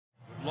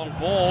Long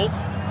ball.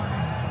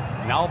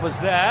 And Alba's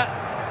there.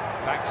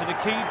 Back to the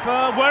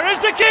keeper. Where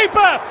is the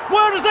keeper?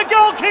 Where is the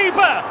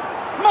goalkeeper?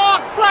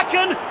 Mark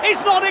Flecken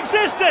is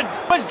non-existent.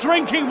 He's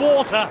drinking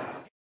water.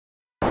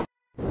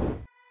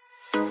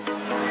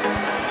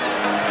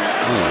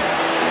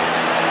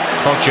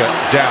 Kodja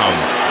down.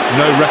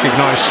 No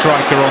recognised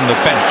striker on the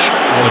bench.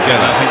 Well,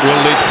 again, I think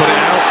Will Leeds put it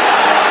out.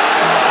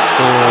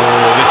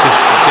 Oh, this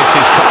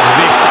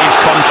is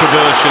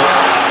controversial.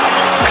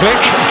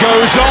 Click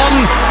goes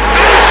on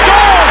and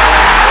scores,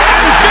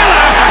 and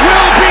Villa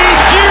will be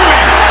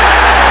fuming.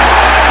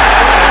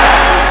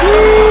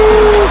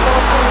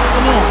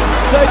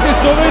 Ça a été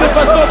sauvé de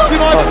façon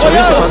absolument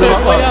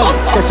incroyable.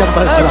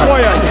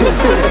 Incroyable.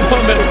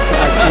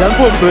 Il a un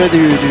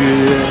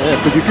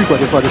peu du cul quoi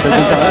des fois.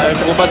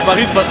 Pour battre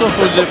Paris de toute façon il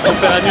faut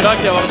faire un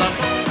miracle et avoir un.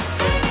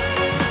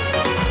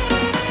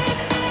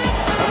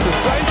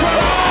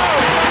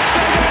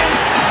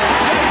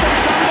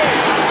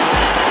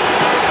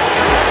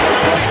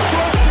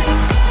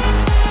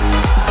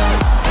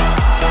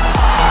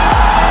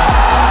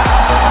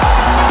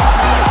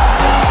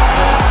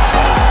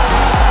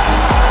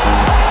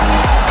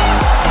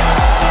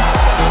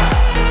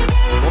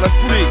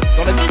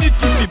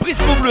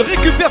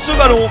 Récupère ce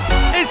ballon,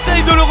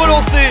 essaye de le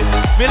relancer,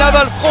 mais la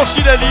balle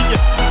franchit la ligne.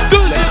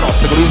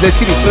 Cross con il del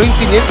sinistro,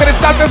 Insigne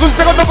interessante sul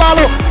secondo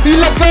palo,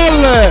 il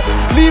gol,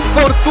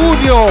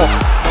 l'infortunio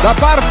da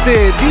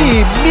parte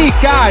di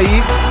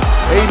Mikai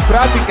e in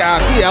pratica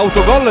qui è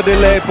autogol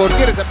del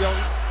portiere.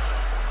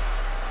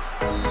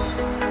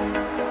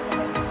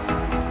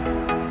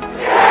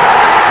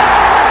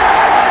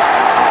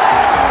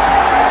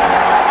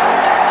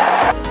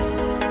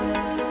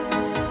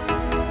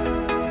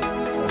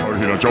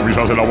 Chofis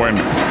hace la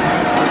buena.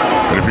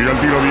 Prefiere el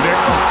tiro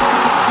directo.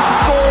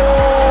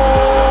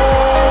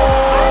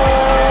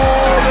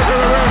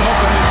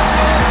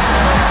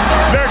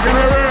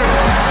 Déjeme ver.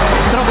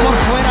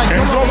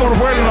 Entró por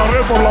fuera en la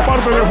red por la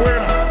parte de fuera.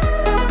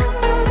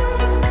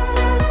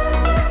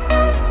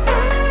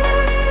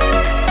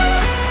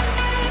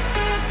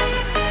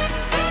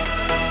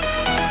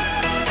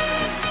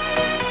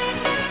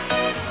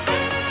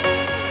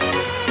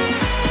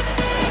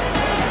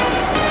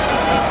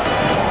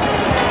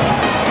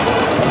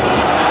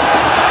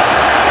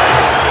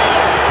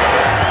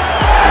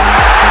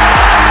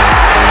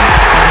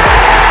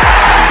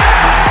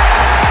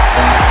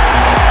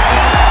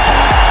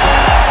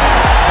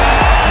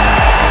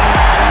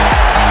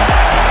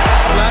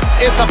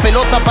 Esa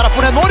pelota para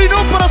Funes Mori,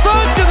 no para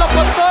Sánchez, la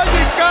pantalla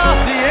y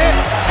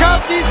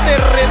casi se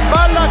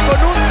resbala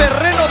con un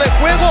terreno de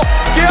juego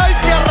que hay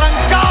que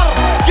arrancar,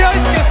 que hay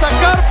que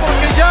sacar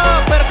porque ya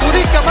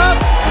perjudica más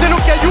de lo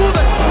que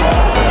ayuda.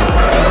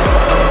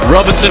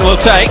 Robertson will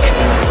take.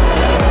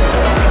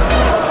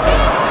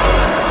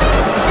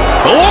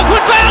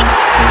 Awkward bounce!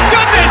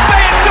 Goodness me,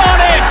 it's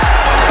gone in!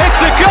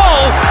 It's a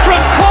goal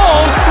from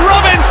Paul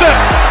Robinson!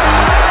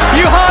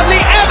 You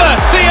hardly ever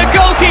see a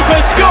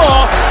goalkeeper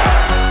score.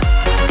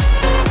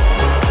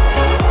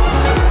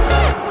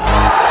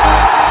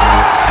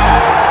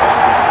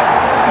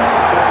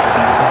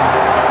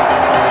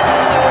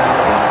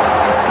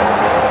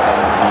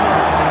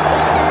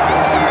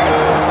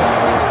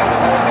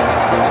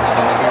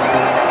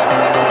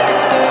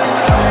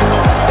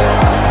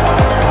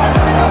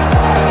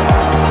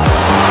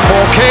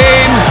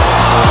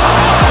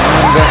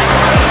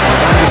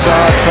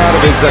 Proud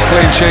of his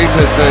clean sheet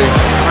as the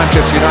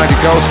Manchester United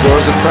goal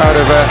scorers and proud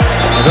of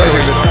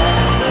everything that...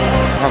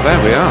 Oh, there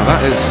we are.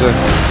 That is...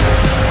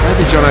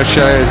 maybe John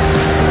O'Shea is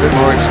a bit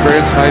more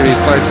experienced. Maybe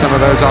he's played some of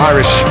those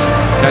Irish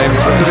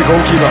games under the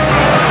goalkeeper.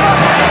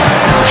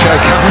 O'Shea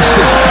comes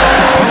in.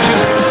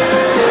 Punches.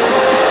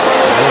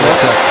 Oh,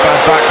 that's a bad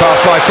back pass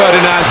by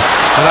Ferdinand.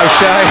 And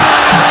O'Shea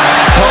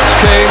stops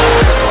Keane.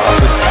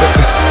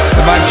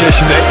 The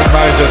Manchester United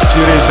manager's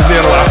furious and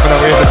near laughing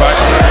away at the back.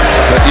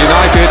 But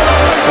United,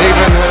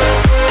 even...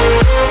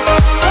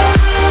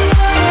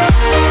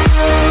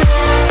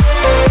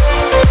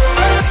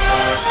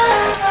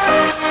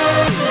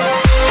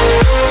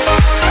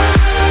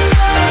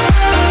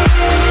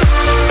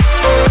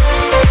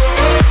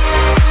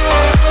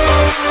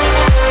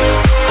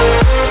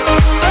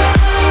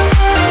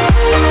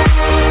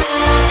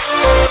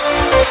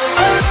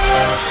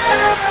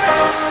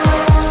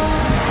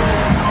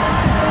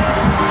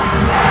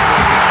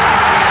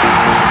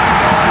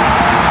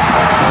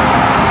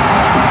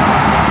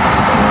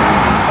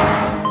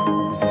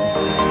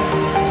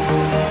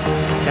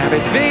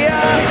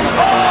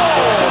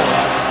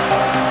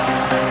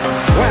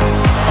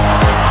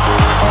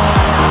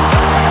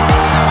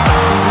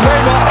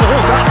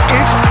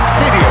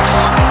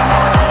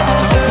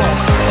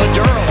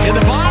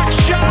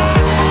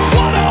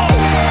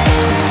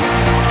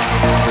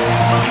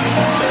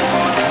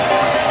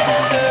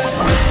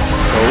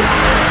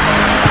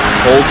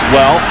 Holds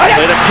well,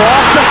 played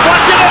across,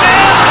 deflected it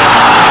in!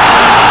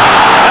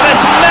 And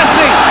it's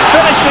Messi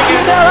finishing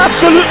it. Now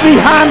absolutely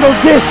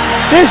handles this.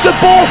 There's the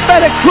ball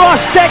fed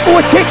across.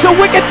 Deco, it takes a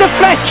wicked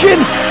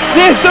deflection.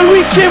 There's the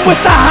reach in with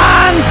the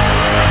hand.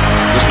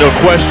 There's no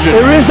question.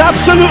 There is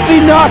absolutely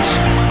not.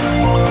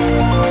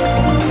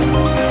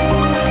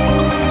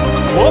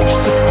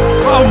 Whoops.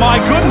 Oh my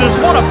goodness,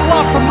 what a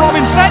fluff from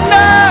Robin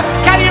Sentner.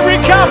 Can he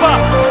recover?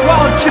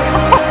 Well,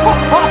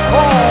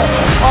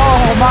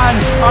 oh man,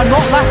 I'm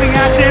not laughing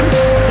at him.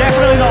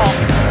 Definitely not.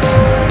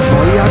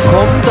 Neuer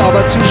kommt,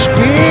 aber zu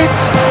spät.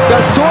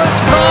 Das Tor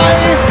ist frei.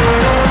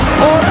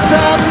 Und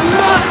dann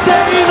macht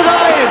er ihn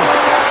rein.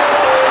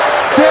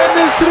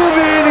 Dennis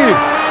Rubini.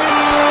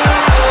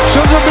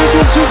 Schon so ein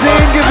bisschen zu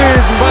sehen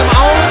gewesen beim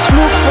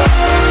Ausflug von...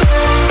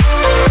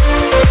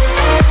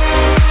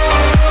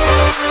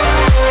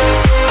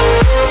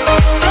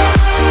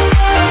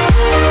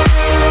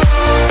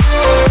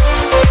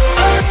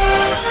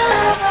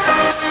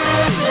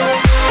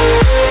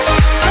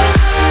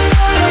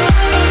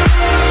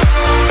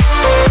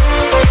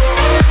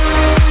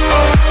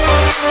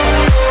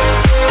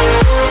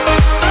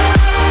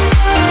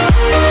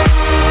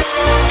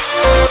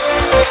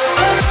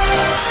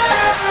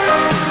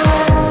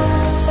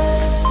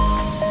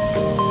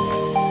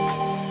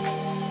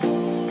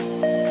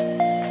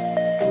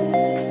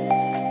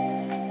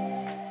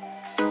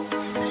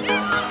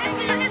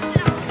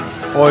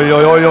 Oj,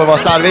 oj, oj, oj, vad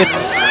slarvigt.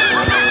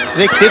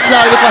 Riktigt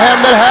slarvigt, vad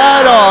händer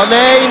här då?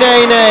 Nej,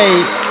 nej, nej.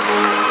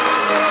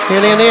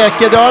 Helene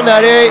Eke drar den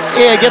där i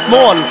eget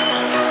mål.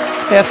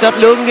 Efter att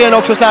Lundgren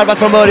också slarvat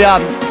från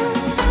början.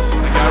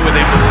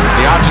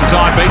 The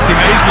Argentine beats him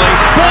easily.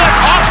 Bullock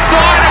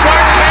offside, it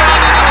won't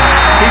count.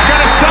 He's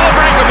going to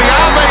celebrate with the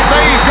RBB.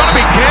 He's got to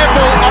be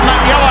careful on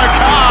that yellow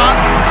card.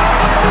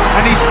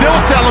 And he's still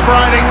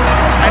celebrating.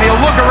 And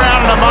he'll look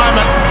around in a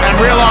moment and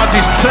realise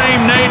his team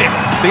need him.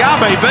 The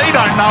RBB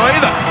don't know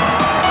either.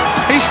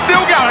 He's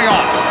still going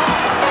on.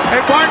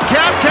 It won't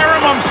count,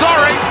 Kerem, I'm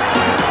sorry.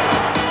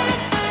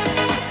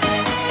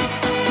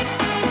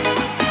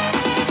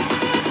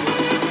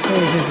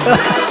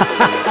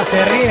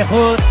 Se ríe,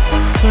 juego.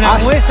 Es una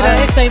muestra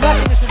de esta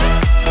imagen.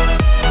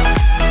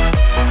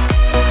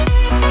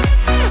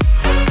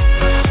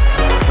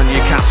 For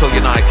Newcastle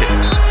United.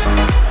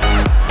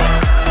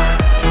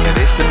 It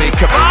is to be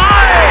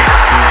COMEDI.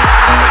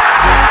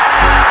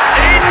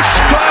 Inch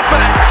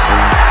perfect.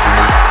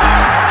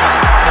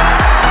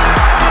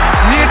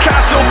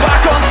 Newcastle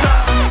back on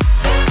top.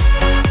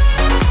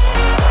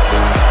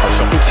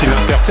 Surtout que s'il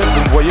intercepte,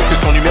 vous ne voyez que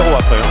son numéro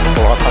après.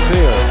 Pour le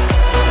rattraper.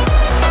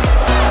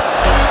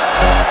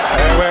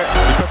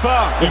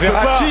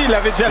 Verratti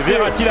l'avait déjà fait.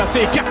 Verratti l'a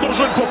fait. Carton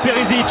jaune pour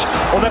Perisic.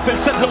 On appelle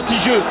ça de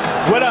l'anti-jeu.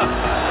 Voilà.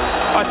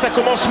 Ah, ça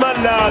commence mal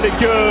là avec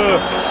un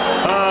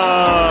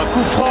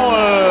coup franc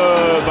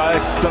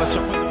dans la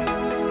surface.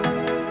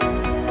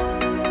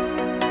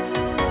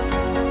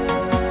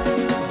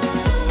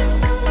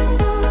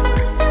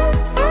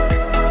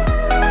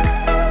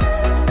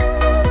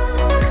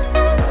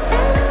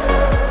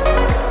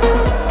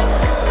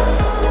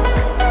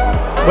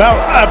 Well,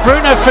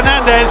 Bruno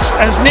Fernandes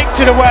has nicked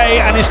it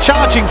away and is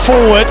charging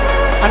forward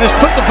and has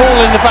put the ball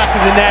in the back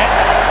of the net,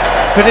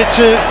 but it's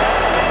a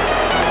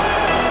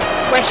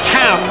West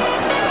Ham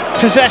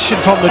possession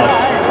from the...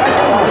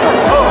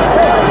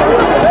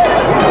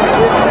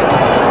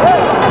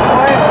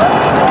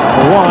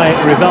 Why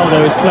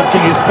Rivaldo is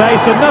clutching his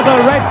face. Another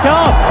red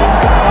card.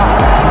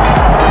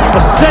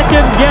 A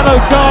second yellow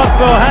card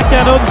for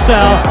Hakan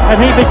Unsal,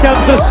 and he becomes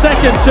the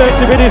second Turk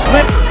to be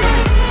dismissed.